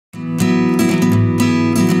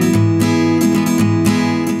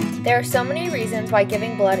are so many reasons why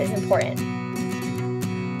giving blood is important.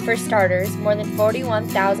 For starters, more than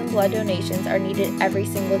 41,000 blood donations are needed every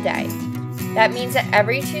single day. That means that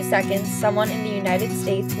every 2 seconds, someone in the United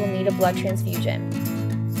States will need a blood transfusion.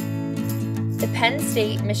 The Penn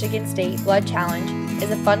State-Michigan State Blood Challenge is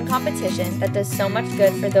a fun competition that does so much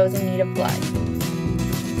good for those in need of blood.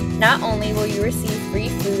 Not only will you receive free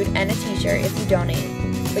food and a t-shirt if you donate,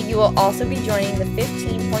 but you will also be joining the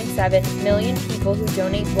 15.7 million people who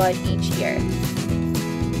donate blood each year.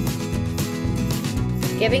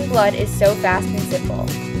 Giving blood is so fast and simple.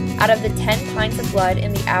 Out of the 10 pints of blood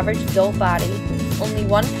in the average adult body, only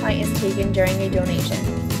 1 pint is taken during a donation.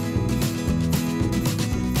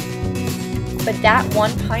 But that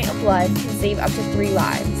 1 pint of blood can save up to 3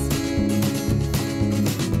 lives.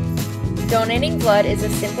 Donating blood is a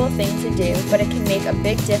simple thing to do, but it can make a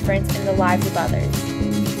big difference in the lives of others.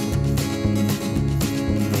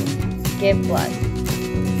 Give blood.